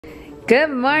Good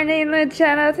morning, Lou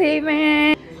Channel team.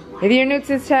 If you're new to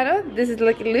this channel, this is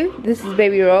Lucky Lou. This is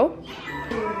Baby Ro.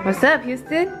 What's up,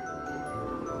 Houston?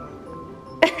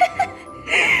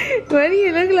 Why do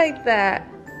you look like that?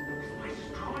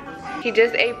 He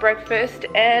just ate breakfast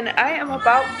and I am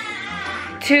about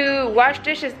to wash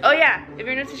dishes. Oh yeah, if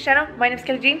you're new to this channel, my name is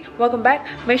Kelly Jean. Welcome back.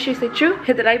 Make sure you stay true.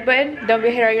 Hit the like button. Don't be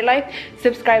a hater of your life.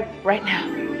 Subscribe right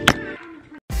now.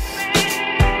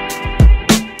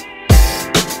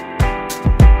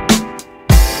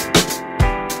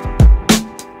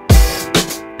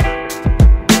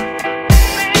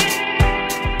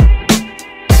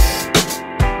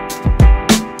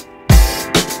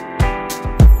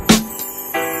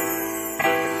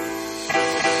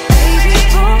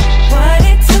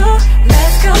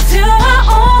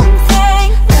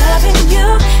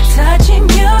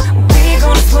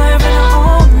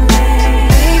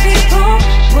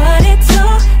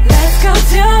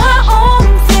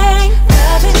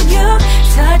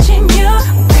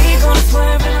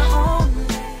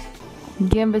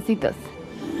 Give him besitos.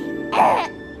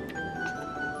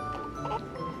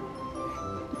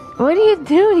 What are you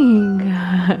doing?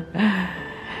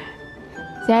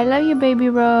 Say I love you, Baby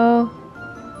Ro.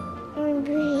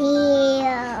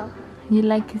 You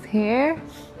like his hair?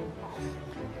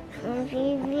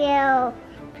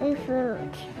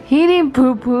 He didn't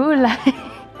poo poo. Like,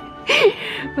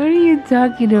 what are you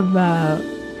talking about?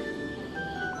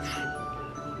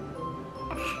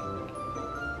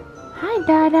 Hi,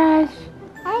 Dadash.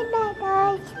 Hi,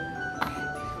 Dadash.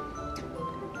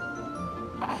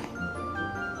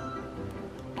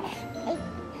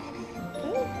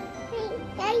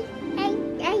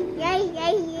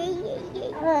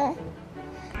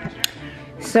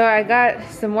 So I got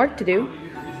some work to do.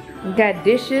 We got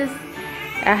dishes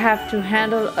I have to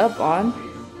handle up on.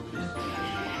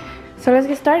 So let's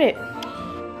get started.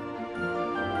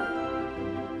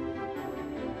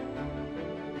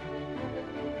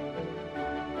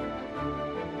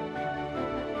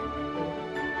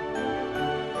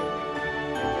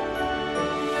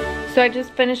 So I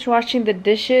just finished washing the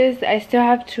dishes. I still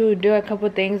have to do a couple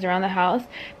things around the house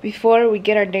before we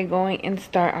get our day going and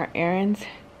start our errands.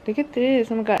 Look at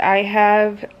this. Oh my god. I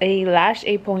have a lash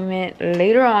appointment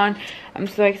later on. I'm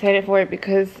so excited for it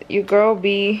because your girl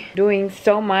be doing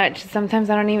so much.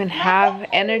 Sometimes I don't even have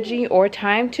energy or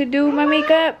time to do my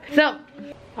makeup. So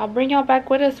I'll bring y'all back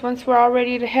with us once we're all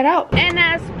ready to head out. And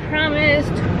as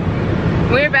promised,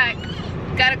 we're back.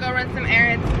 Gotta go run some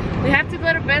errands. We have to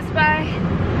go to Best Buy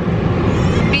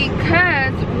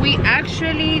because we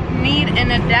actually need an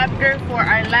adapter for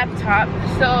our laptop.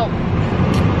 So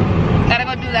gotta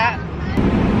go do that.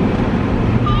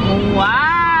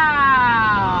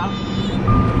 Wow.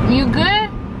 You good?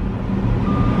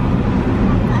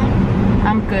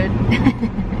 I'm good.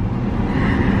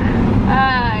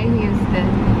 Ah, Houston.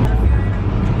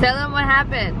 Tell them what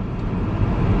happened.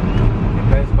 The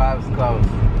Best Buy was closed.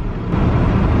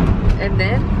 And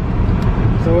then?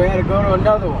 So we had to go to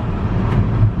another one.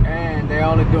 And they're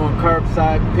only doing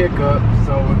curbside pickup,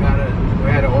 so we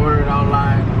had to order it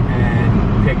online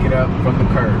and pick it up from the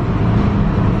curb.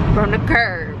 From the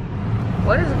curb.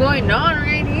 What is going on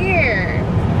right here?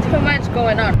 Too much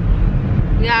going on.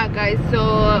 Yeah, guys,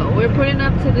 so we're putting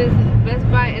up to this Best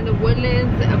Buy in the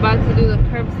Woodlands, about to do the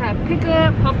curbside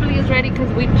pickup. Hopefully it's ready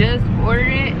because we just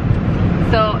ordered it.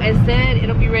 So it said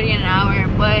it'll be ready in an hour,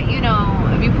 but you know,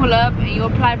 if you pull up and you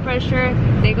apply pressure,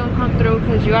 they're gonna come through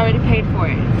because you already paid for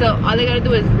it. So all they gotta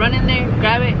do is run in there,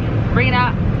 grab it, bring it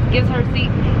out, gives her a receipt,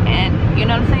 and you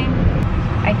know what I'm saying?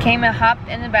 I came and hopped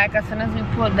in the back as soon as we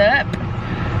pulled up.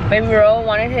 Baby Ro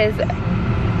wanted his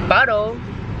bottle.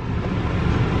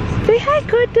 Say hi,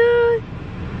 good dude.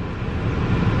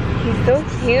 He's so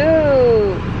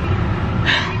cute.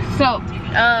 So,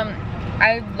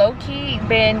 I've low-key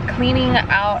been cleaning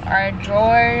out our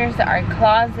drawers, our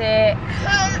closet.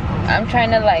 I'm trying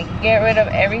to like get rid of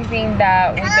everything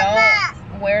that we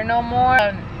don't wear no more.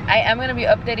 I am gonna be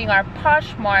updating our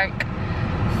Poshmark,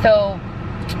 so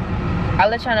I'll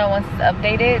let y'all know once it's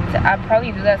updated. I'll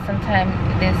probably do that sometime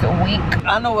this week.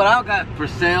 I know what I got for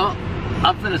sale.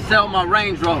 I'm finna sell my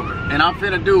Range Rover, and I'm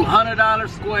finna do $100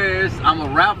 squares. I'm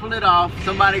gonna raffle it off.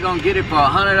 Somebody gonna get it for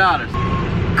 $100.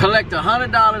 Collect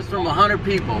 $100 from 100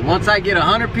 people. Once I get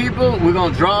 100 people, we're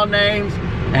gonna draw names,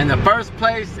 and the first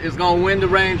place is gonna win the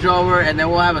Range Rover, and then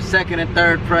we'll have a second and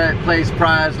third place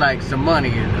prize, like some money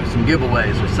or some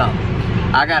giveaways or something.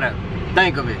 I gotta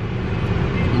think of it.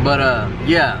 But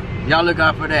yeah, y'all look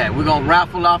out for that. We're gonna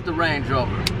raffle off the Range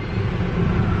Rover.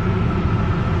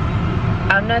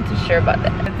 I'm not too sure about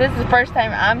that. This is the first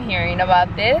time I'm hearing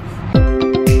about this.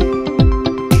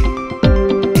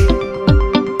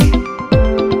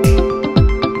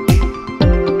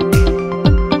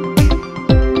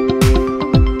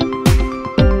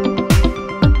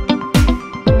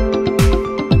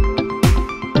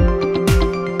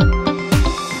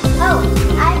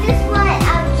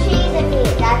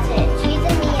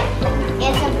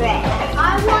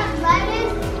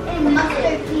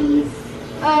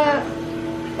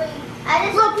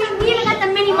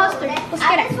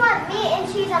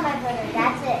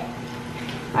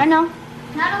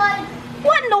 Not a lot.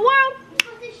 What in the world? You're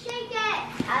supposed to shake it.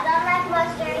 I don't like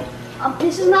mustard. Oh,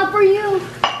 this is not for you.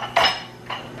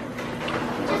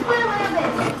 Just put a little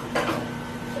bit.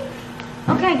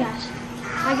 Okay, guys.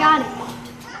 I got it.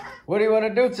 What do you want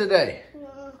to do today?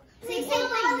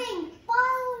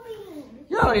 Bowling.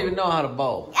 You don't even know how to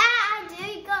bowl. Yeah, I do.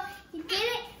 You get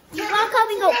it. You walk up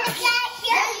and go.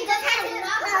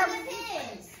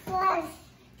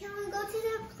 Can we go to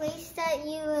the place that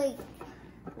you like?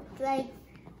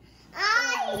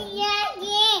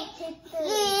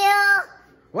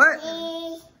 What?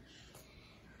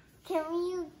 Can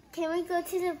we go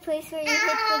to the place where you hit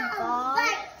the ball?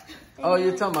 Oh,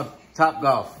 you're talking about Top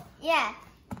Golf. Yeah.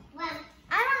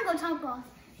 I don't go Top Golf.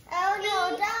 Oh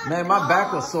no, Man, my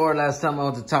back was sore last time I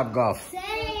went to Top Golf. Same.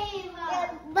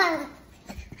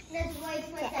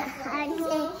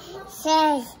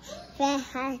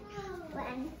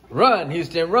 Run,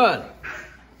 Houston, run.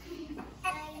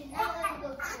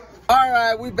 All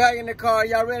right, we back in the car.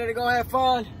 Y'all ready to go have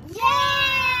fun?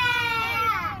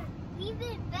 Yeah! We've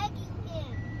been begging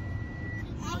him.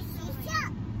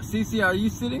 Cece, are you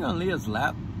sitting on Leah's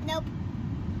lap? Nope.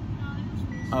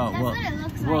 Oh, That's well, what it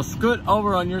looks well, like. scoot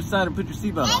over on your side and put your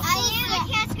seatbelt on. I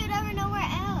can't scoot over nowhere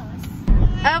else.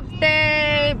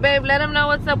 Update, babe. Let them know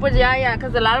what's up with Yaya,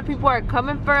 because a lot of people are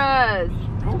coming for us.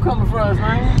 Who coming for us,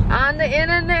 man? On the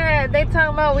internet, they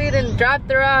talking about we done dropped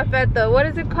her off at the, what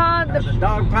is it called? At the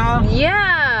dog pound?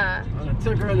 Yeah. I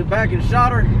took her in the back and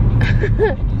shot her.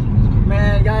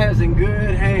 Man, Yaya's in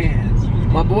good hands.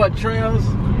 My boy Trails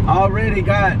already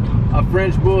got a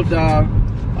French bulldog,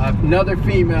 another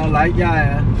female like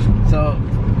Yaya. So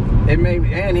it made,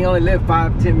 and he only lived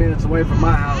 5-10 minutes away from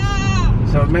my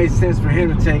house. So it made sense for him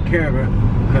to take care of her,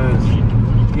 because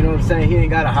you know what I'm saying? He ain't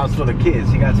got a house full of kids.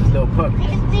 He got his little puppy.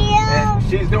 And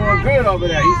she's doing good over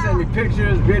there. He sent me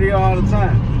pictures, video all the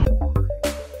time.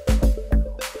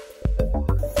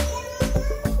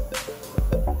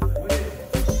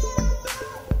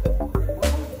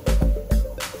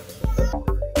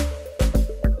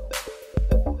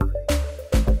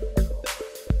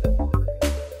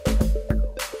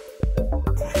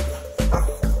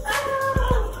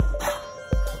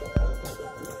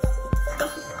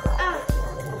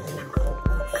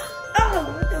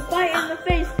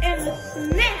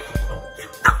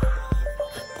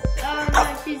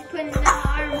 She's putting her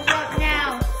arms up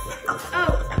now.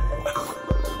 Oh.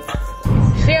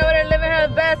 She over there living her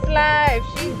best life.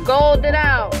 She's golded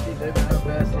out. She's living her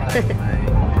best life,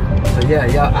 man. So yeah,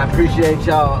 y'all, I appreciate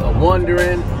y'all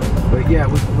wondering. But yeah,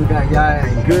 we got Yaya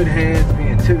in good hands,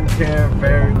 being taken care of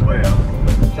very well.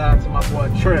 Shout out to my boy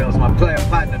Trails, my player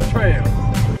partner Trails.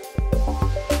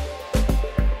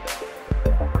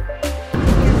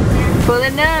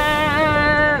 Pulling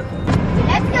up.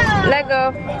 Let's go. Let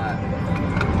go.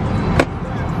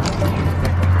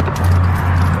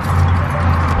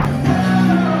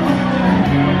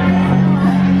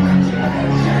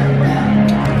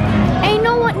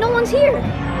 No one's here. No,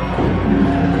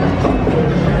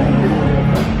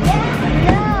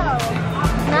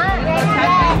 not right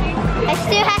yet. I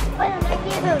still have to put on my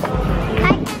keyboard. I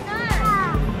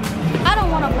cannot. I don't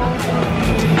want to play.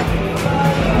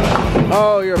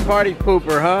 Oh, you're a party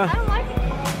pooper, huh? I don't like it.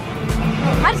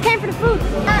 I just came for the food.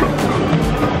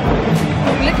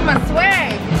 Look at my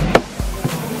swag.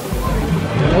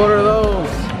 What are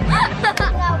those?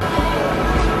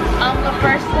 I'm the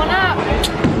first one up.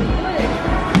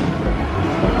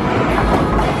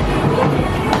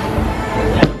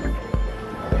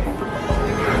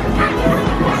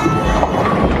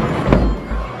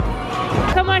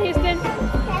 Come on, Houston.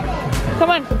 Come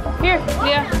on. Here,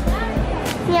 Leah.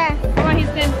 Yeah. Come on,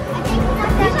 Houston.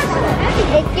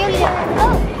 It gives you.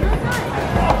 Oh.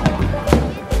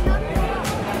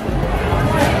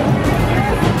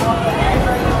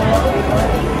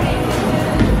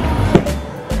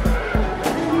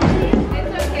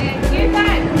 It's okay. You're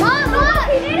fine. Mom, look!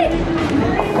 He did it!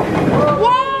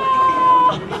 Whoa!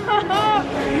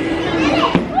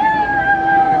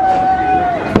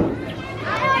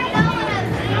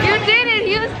 You did it,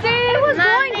 Houston. It was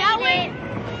going that way.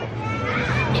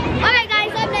 Alright,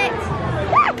 guys, I'm next.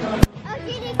 Oh,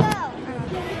 Genie, go.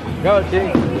 Go, G.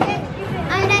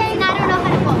 I'm next, and I don't know how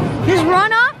to go. Just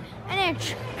run up, and then.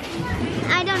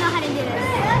 I don't know how to do this.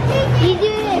 You do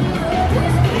it.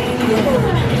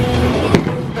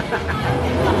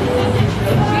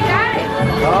 You got it.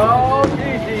 Oh,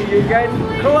 Gigi, you're getting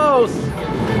close.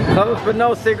 Close but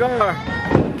no cigar.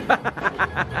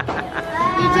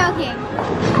 You're joking.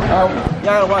 Oh, y'all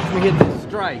gotta watch me hit this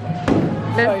strike.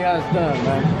 Show you how it's done,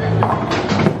 man.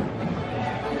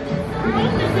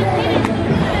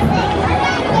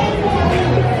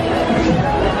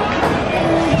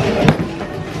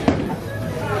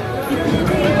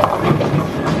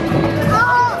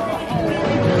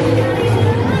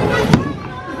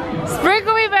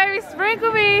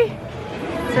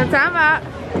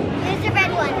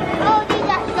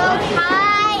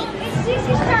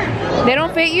 They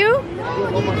don't fit you?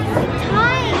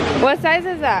 Time. What size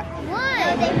is that?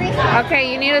 One.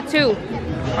 Okay, you need a 2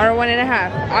 or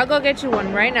 1.5. I'll go get you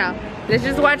one right now. Let's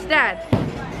just watch Dad.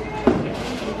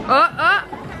 Oh.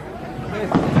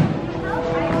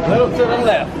 Little to the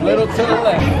left, little to the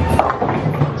left.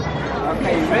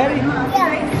 Okay, you ready?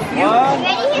 Yeah.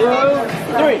 1,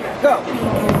 2, 3, go.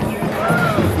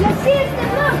 Let's see if they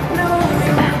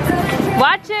look.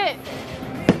 Watch it.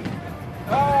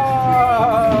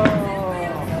 Oh.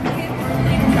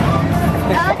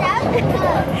 Oh, that was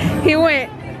good. He went.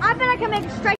 I bet I can make a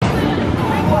strike.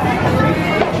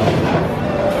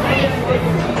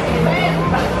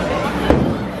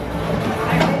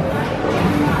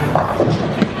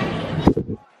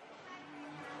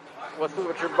 What's up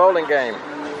with your bowling game?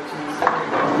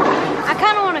 I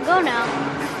kind of want to go now.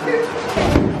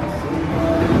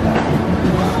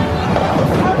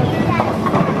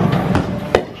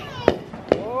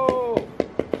 Whoa.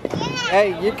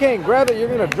 Hey, you can't grab it. You're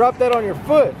going to drop that on your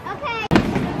foot. Okay.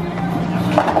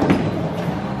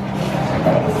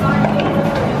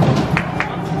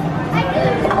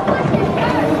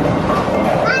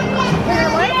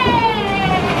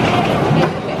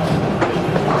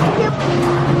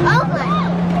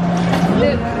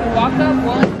 Walk up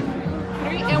 1,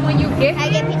 3, and when you get I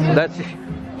get pizza. That's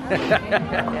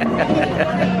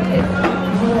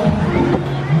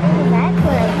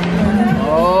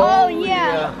Oh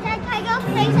yeah. Can I go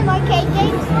play some arcade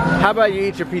games? How about you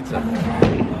eat your pizza?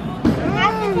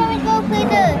 After we go play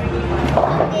the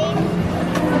games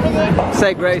over there.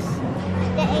 Say grace.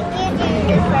 The Indian and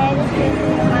the friends.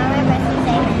 Mama, rest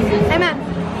say. Amen.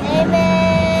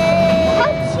 Amen. How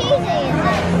cheesy is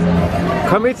this?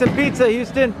 Come eat some pizza,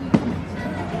 Houston.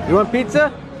 You want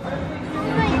pizza? Oh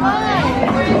my God.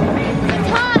 It's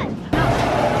hot.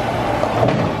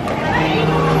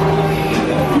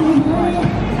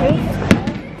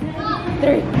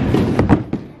 Three.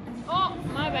 Oh,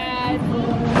 my bad.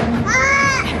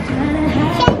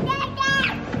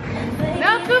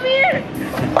 Now come here.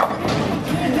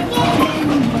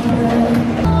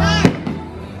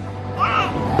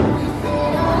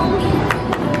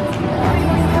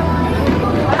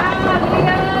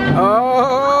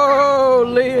 Oh,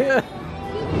 Leah.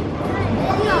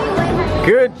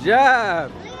 Good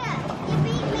job.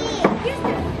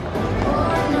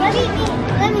 Let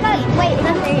me wait,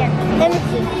 let me see. Let me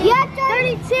see. You have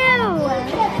 32.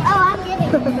 Oh, I'm getting.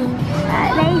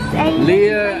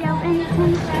 Leah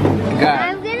got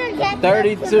I'm gonna get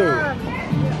 32.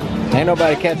 Ain't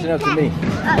nobody catching up to me.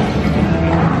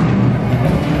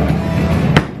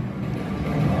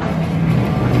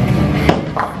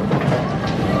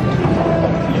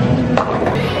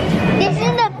 This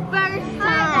is the first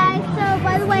time. Hi guys, so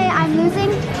by the way, I'm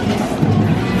losing.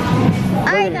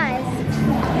 Alright guys,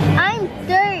 I'm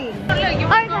third. Alright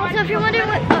guys, so if you're wondering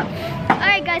what,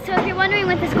 alright guys, so if you're wondering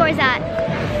what the score is at,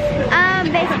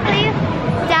 basically,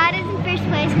 Dad is in first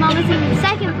place, Mom is in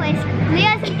second place,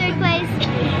 Leah's in third place,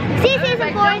 Cece's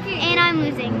in fourth, and I'm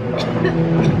losing.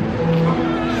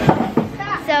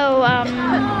 So,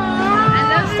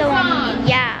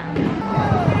 yeah.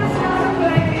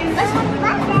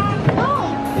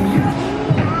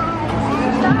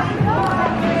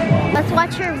 Let's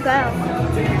watch her go.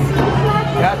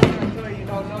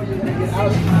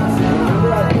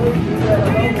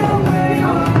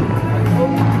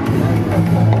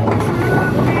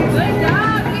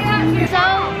 So,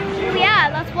 yeah,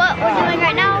 that's what we're doing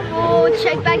right now. We'll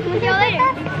check back in with y'all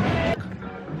later.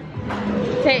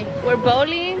 Okay, we're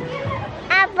bowling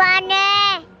Have fun.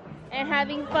 and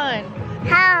having fun.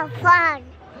 Have fun.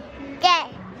 Get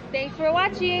Thanks for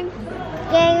watching.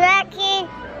 lucky.